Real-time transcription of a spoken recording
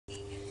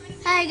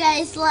Hi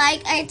guys,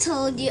 like I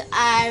told you,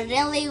 I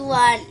really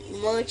want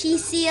mochi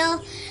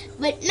seal,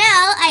 but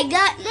now I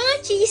got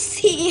mochi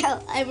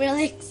seal. I'm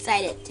really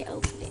excited to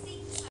open it.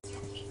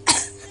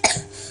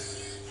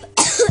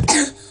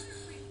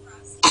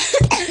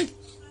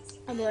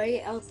 I'm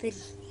already open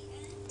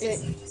it.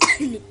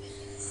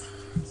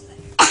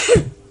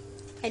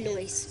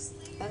 Anyways,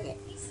 okay.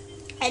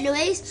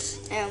 Anyways,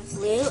 I'm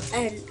blue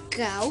and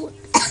gold.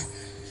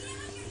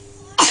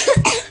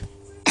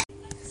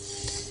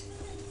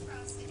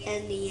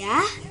 And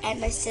yeah,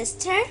 and my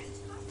sister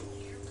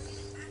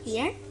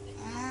here.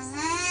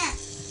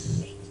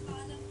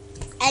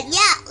 And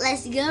yeah,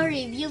 let's go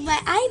review my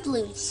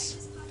Iblooms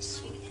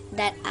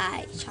that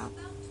I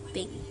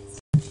shopping.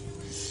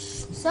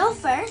 So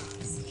first,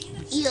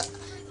 you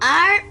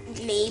are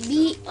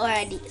maybe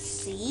already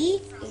see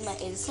in my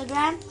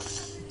Instagram.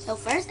 So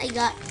first, I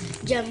got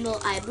jumbo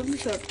Ibloom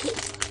shortcake,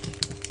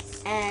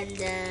 and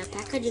the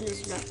packaging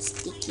is not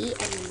sticky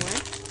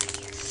anymore.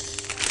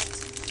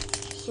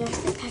 Here's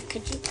the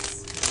packaging.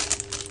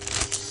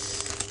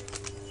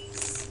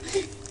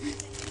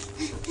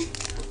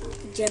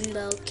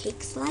 Jumbo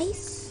cake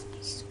slice,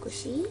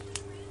 squishy,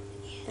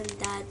 and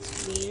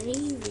that's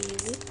very,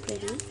 very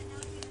pretty.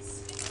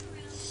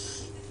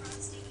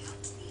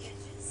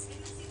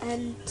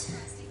 And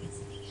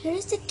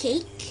here's the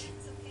cake.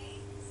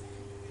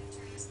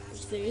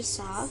 It's very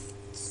soft.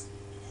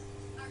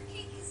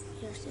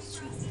 Here's the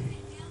strawberry.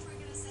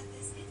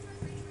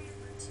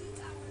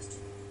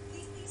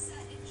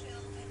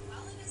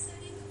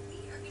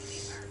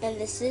 And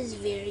this is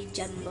very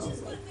jumbo,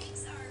 like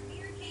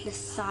the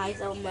size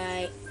of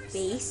my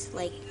face,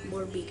 like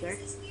more bigger.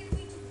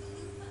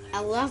 I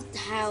love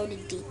how the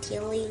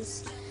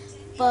detailings,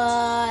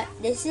 but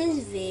this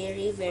is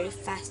very, very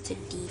fast to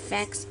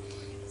defects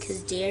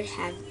because they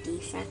have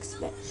defects,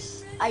 but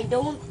I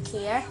don't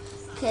care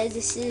because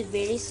this is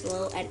very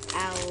slow and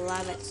I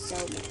love it so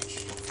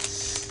much.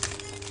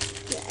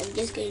 Yeah, I'm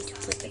just going to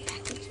put the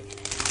packaging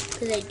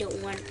because I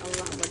don't want a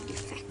lot more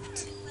defect.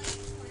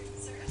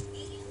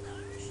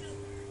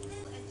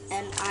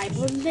 And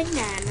Iblooom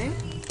banana.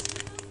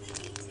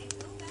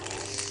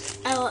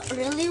 I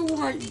really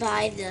want to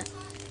buy the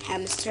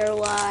hamster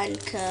one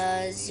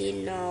because,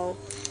 you know,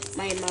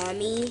 my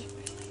mommy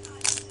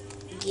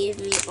gave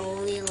me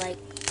only 4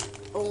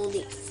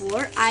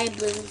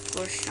 Iblooom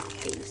for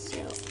shopping, so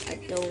I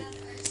don't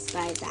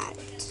buy that.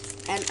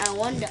 And I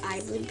want the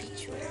Iblooom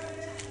picture,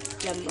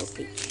 jumbo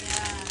picture.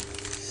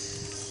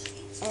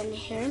 And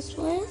here's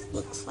what it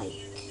looks like.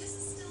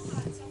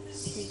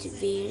 This is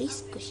very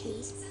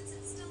squishy.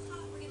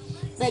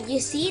 But you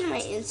see in my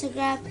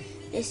Instagram,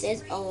 this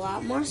is a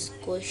lot more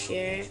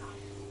squishier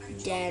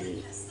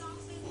than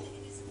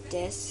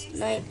this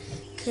night.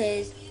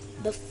 Cause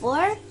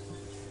before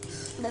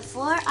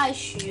I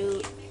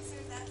shoot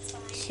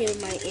to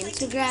my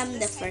Instagram,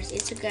 the first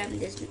Instagram,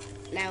 this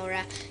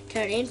Laura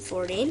turning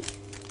 14.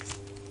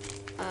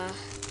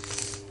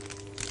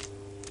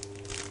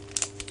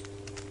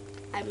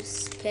 I'm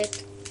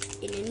split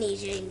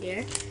Indonesia in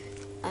there.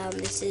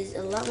 This is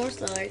a lot more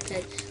slower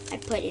because I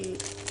put in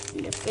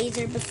the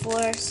freezer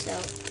before, so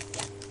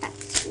yeah,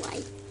 that's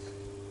why.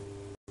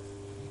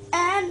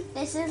 And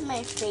this is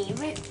my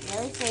favorite,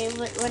 really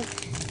favorite one,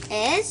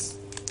 is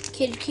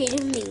Kid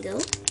Creative Mingo.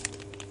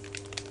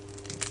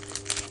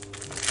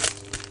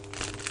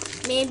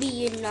 Maybe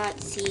you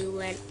not see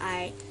when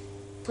I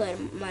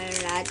put my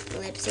red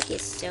lipstick,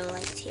 is so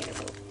like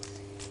terrible.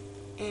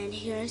 And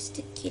here's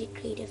the Kid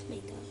Creative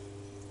Mingo.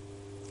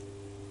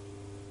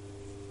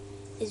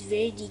 It's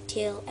very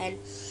detailed and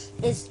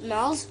it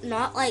smells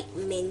not like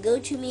mango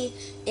to me.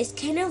 It's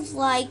kind of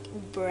like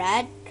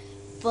bread,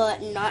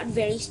 but not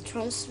very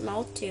strong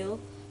smell too.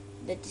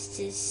 But this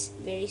is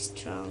very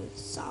strong,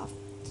 soft.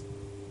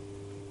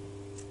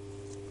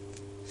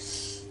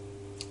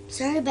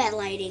 Sorry about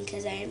lighting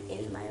because I am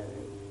in my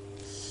room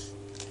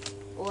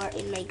or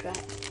in my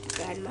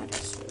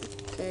grandmother's room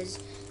because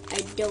I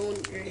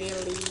don't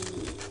really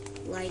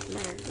like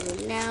my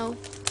room now.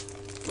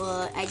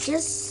 But I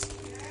just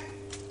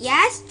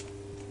yes.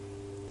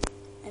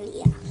 And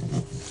yeah.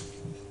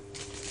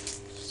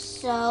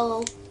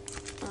 So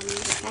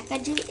the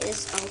packaging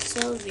is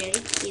also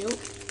very cute.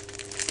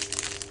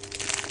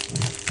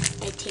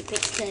 I tape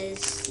it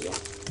because yeah.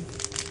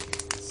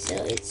 So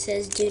it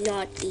says do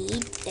not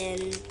eat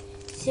and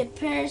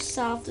super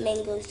soft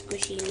mango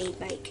squishy made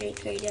by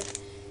Creative.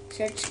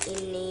 Search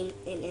in name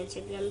in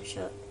Instagram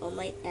shop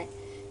online at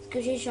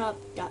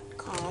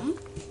squishyshop.com.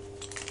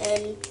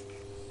 And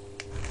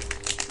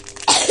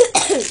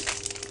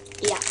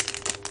yeah.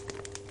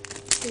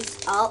 This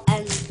is all,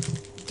 and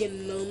the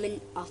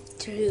moment of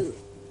truth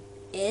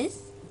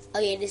is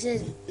okay. This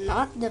is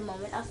not the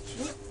moment of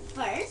truth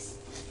first,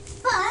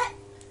 but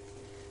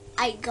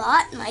I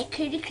got my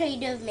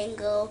creative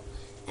mango,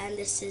 and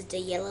this is the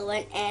yellow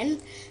one.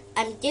 And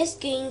I'm just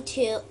going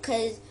to,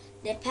 cause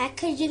the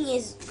packaging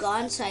is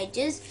gone, so I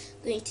just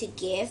going to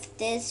give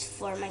this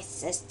for my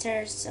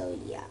sister. So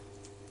yeah,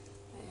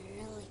 I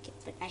really like it,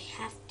 but I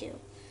have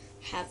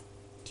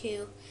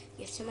to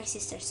give to my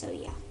sister. So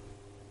yeah.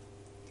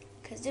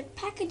 because the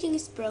packaging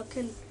is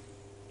broken.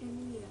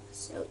 And yeah,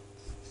 so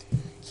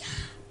yeah.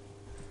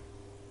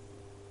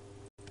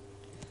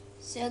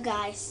 So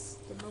guys,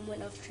 the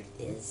moment of truth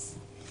is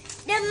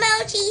the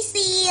mochi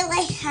seal.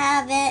 I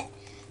have it.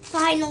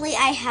 Finally,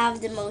 I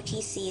have the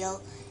mochi seal.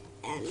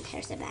 And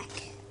here's the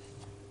back.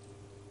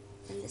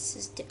 And this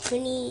is the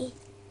puni.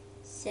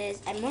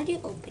 Says I'm already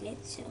open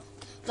it, so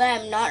but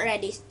I'm not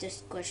ready to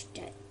squish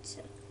that. So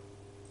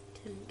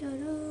dun, dun,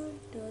 dun,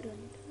 dun, dun,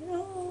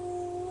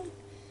 dun.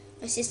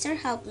 My sister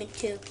helped me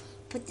to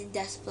put the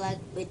dust plug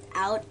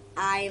without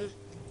I'm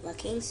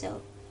looking. So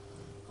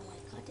oh my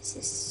god, this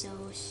is so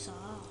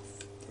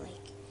soft.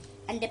 Like,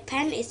 and the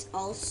pen is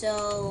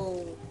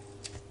also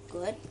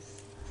good.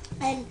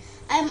 And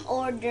I'm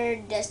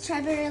ordered the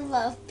strawberry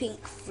love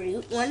pink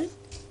fruit one.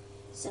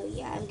 So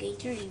yeah, I'm going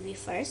to review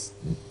first.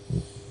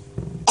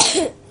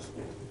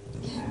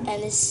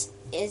 And this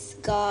is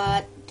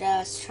got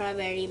the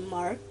strawberry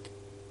mark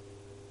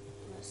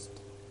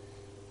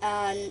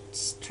and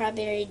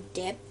strawberry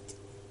dipped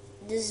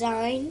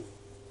design,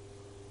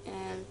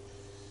 and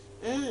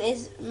it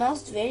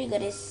smells very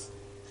good. This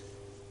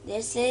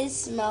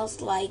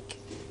smells like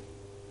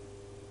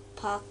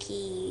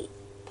pocky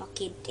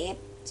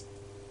dipped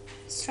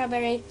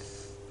strawberry,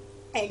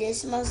 and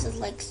this smells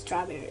like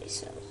strawberry,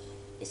 so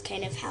it's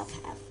kind of half.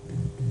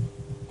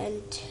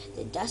 And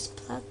the dust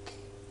plug.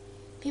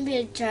 Maybe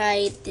I'll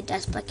try the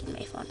dust plug in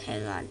my phone.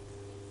 Hang on.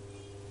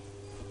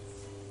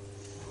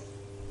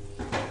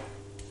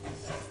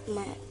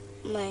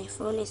 My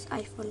phone is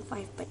iPhone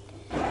 5, but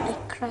I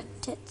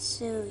cracked it,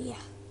 so yeah.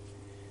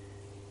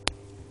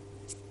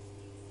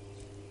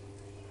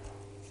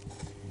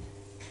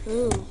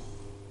 Ooh.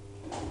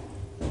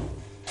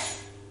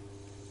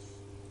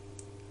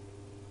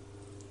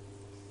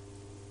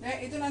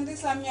 Ito nanti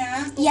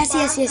slamnya. Yes.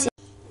 So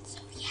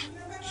yeah.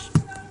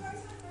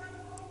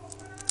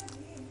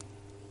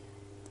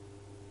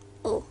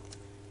 Oh,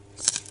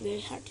 it's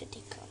very hard to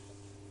take out.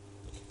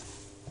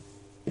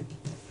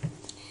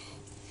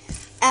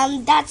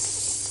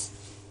 That's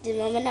the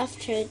moment of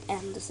truth,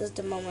 and this is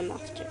the moment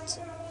of truth.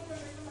 So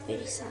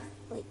very soft,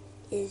 like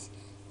is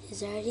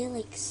already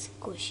like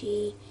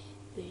squishy,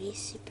 very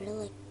super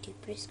like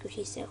super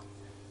squishy. So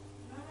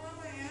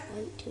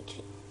 1, 2,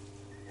 3.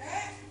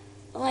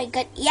 Oh my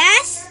god,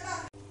 yes!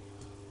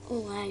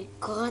 Oh my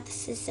god,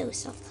 this is so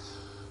soft.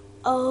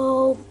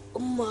 Oh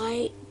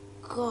my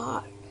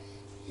god,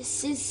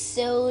 this is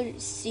so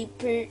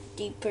super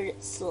duper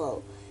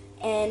slow.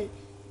 And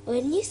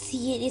when you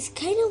see it, it's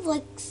kind of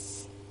like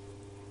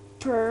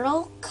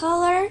pearl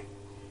color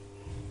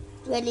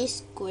when you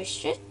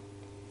squish it.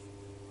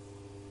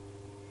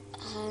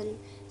 And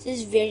this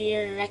is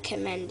very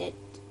recommended.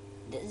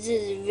 This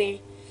is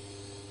very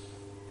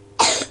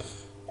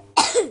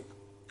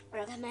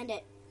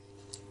recommended.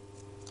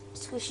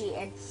 Squishy,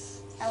 and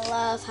I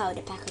love how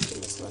the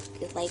packaging is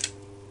looking like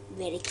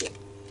very cute.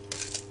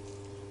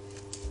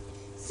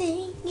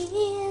 Singing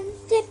in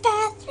the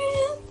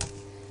bathroom.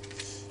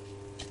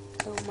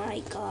 Oh my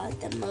god,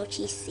 the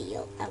mochi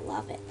seal. I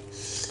love it.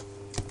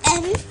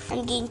 And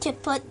I'm going to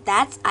put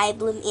that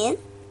Iblooom in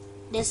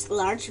this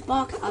large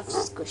box of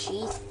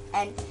squishies.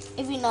 And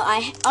if you know,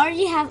 I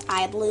already have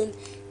Iblooom.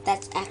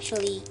 That's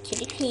actually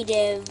Kitty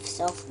Creative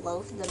Self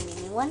Love, the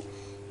mini one,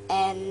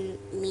 and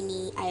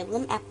mini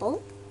Iblooom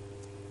apple,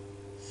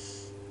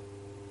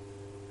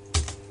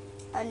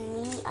 and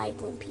mini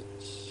Iblooom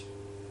peach.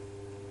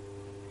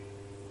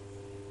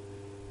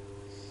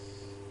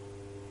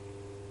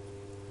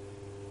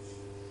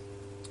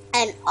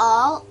 And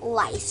all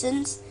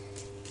licensed,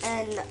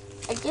 and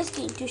I'm just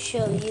going to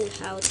show you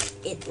how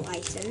it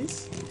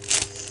licensed,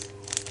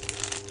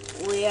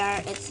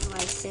 where it's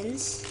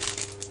licensed.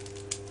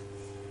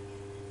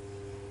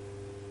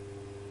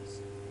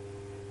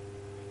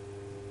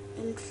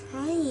 I'm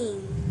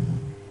trying.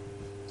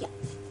 Yeah,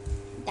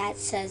 that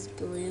says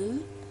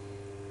Bloom.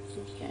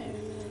 And here, I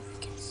don't know if you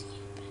can see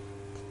it,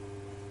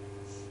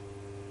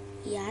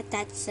 but yeah,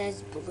 that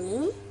says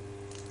Bloom.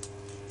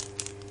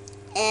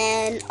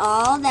 And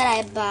all that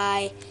I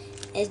buy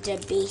is the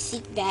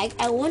basic bag.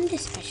 I want the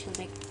special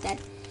bag.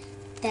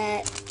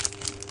 That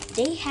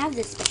they have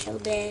the special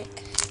bag,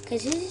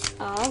 because this is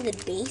all the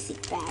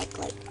basic bag.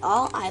 Like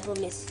all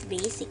Iblooom is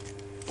basic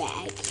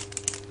bag.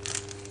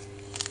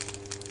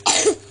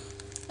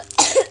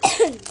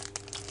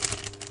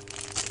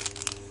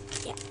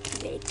 Yeah,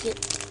 very cute.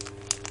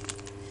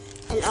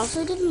 And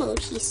also the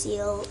mochi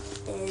seal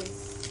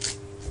is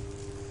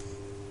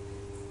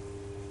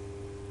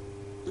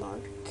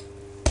marked.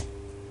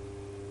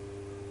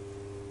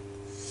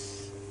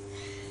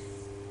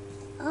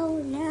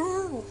 Oh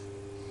no!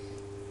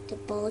 The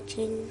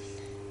bulging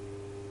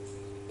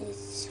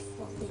is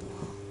falling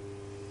off.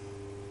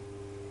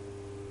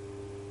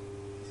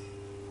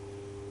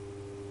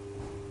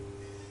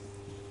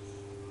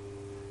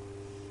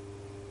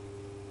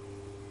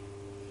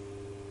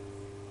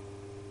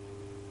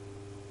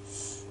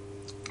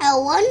 I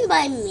want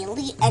by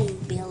Millie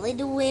and Billy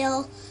the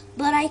Whale,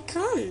 but I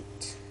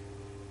can't.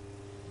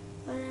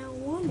 But I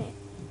want it.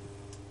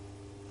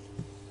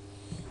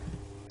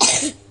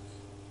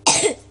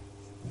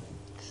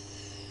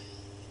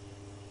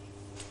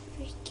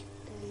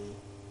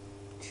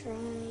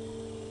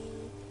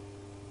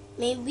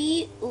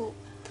 Maybe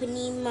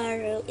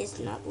Panimaru is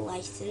not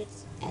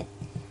licensed at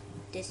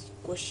the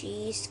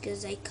squishies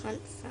because I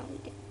can't find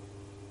it.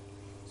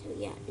 So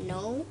yeah,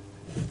 no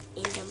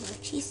in the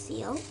mochi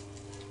seal.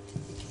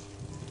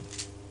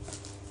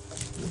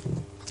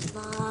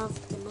 Love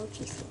the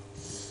mochi seal.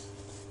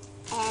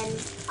 And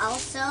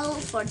also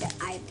for the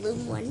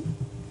Iblooom one.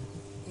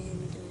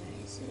 And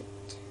where is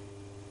it?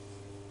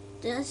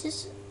 This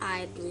is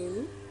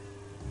Iblooom.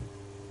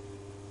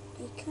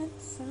 I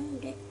can't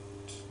find it.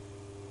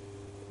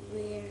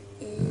 Where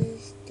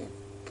is the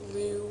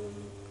blue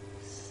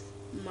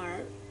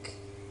mark?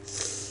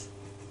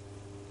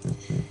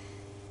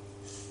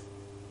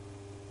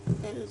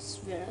 And it's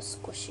very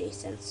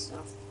squishy and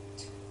soft.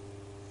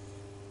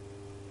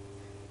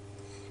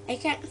 I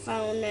can't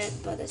find it,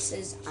 but it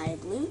says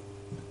Iblooom.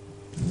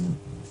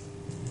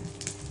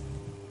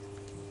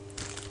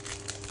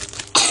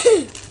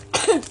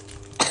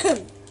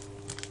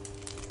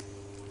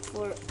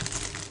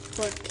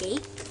 for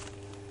cake.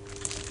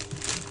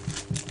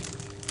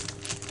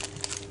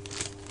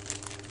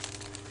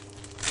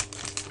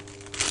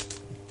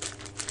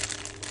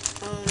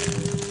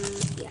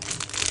 Yeah,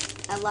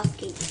 I love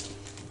cake.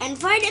 And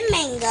for the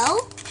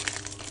mango,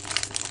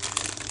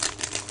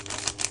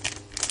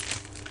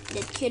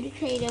 the Cutie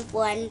Creative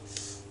one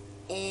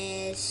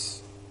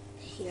is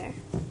here.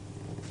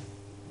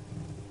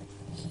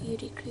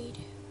 Cutie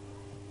Creative.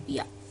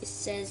 Yeah, it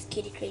says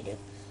Cutie Creative.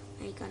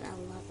 My God, I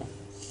love it.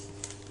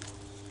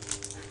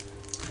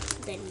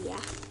 Then yeah.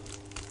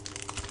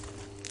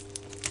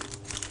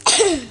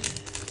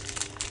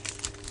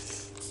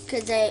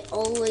 Because I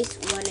always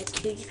want a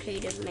Cutie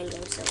Creative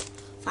mango, so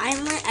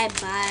finally I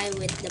buy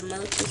with the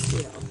mochi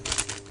seal.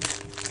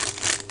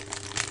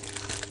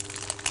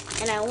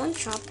 And I want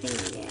shopping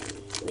again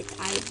with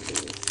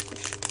Iblooom,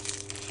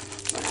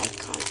 but I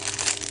can't.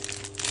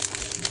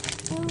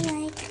 Oh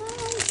my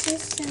God, this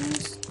is so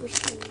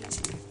squishy.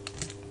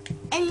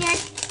 And yet,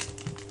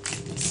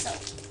 so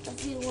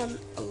if you want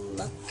to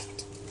look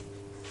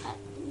at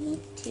me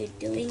to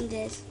doing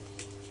this,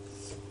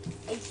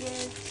 I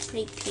just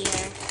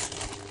prepare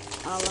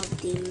all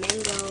of the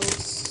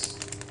mangoes.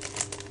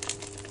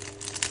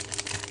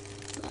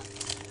 But,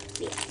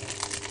 yeah.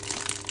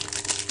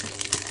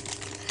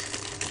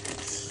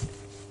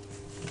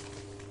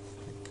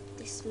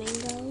 This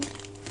mango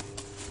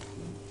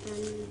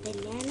and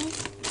banana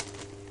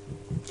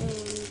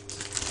and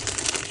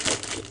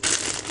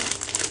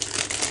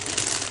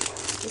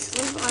this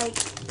one's like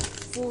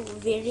full,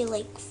 very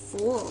like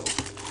full.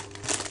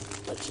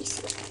 What you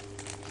see?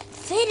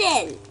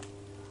 Fidden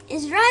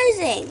is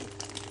rising.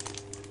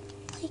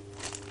 Like,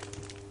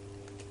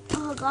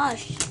 oh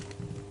gosh,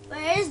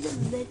 where is the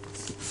mix?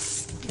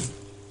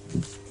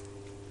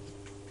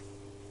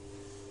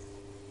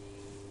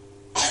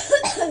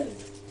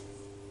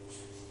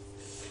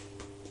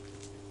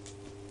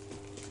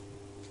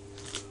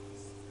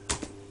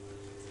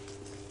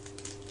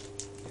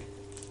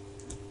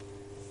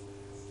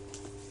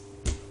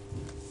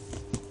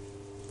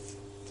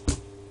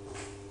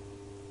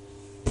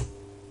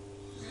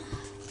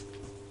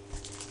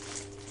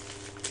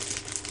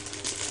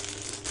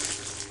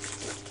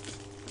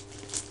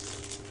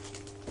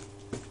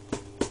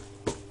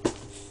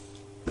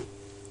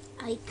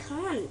 I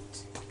can't.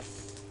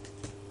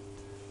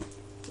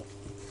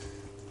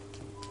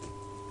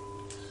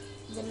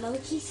 The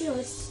mochi seal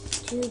is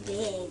too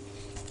big.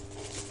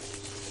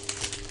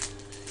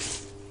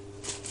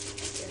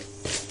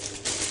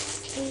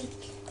 This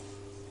cake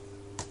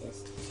is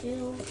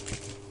two.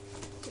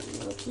 The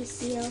mochi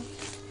seal,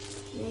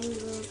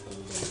 mango,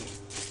 and then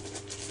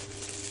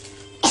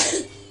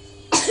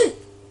I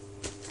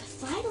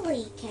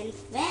finally can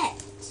fit.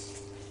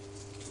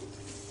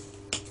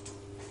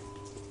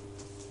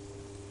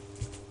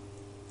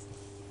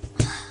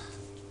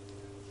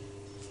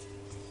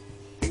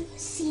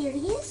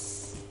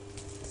 Serious?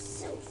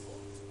 So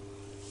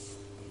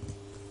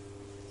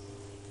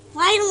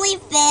finally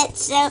fit.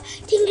 So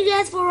thank you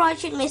guys for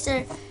watching.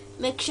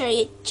 Make sure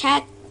you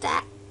check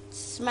that,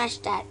 smash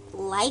that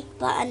like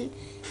button,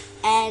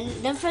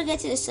 and don't forget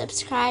to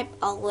subscribe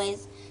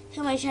always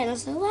to my channel.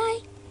 So bye.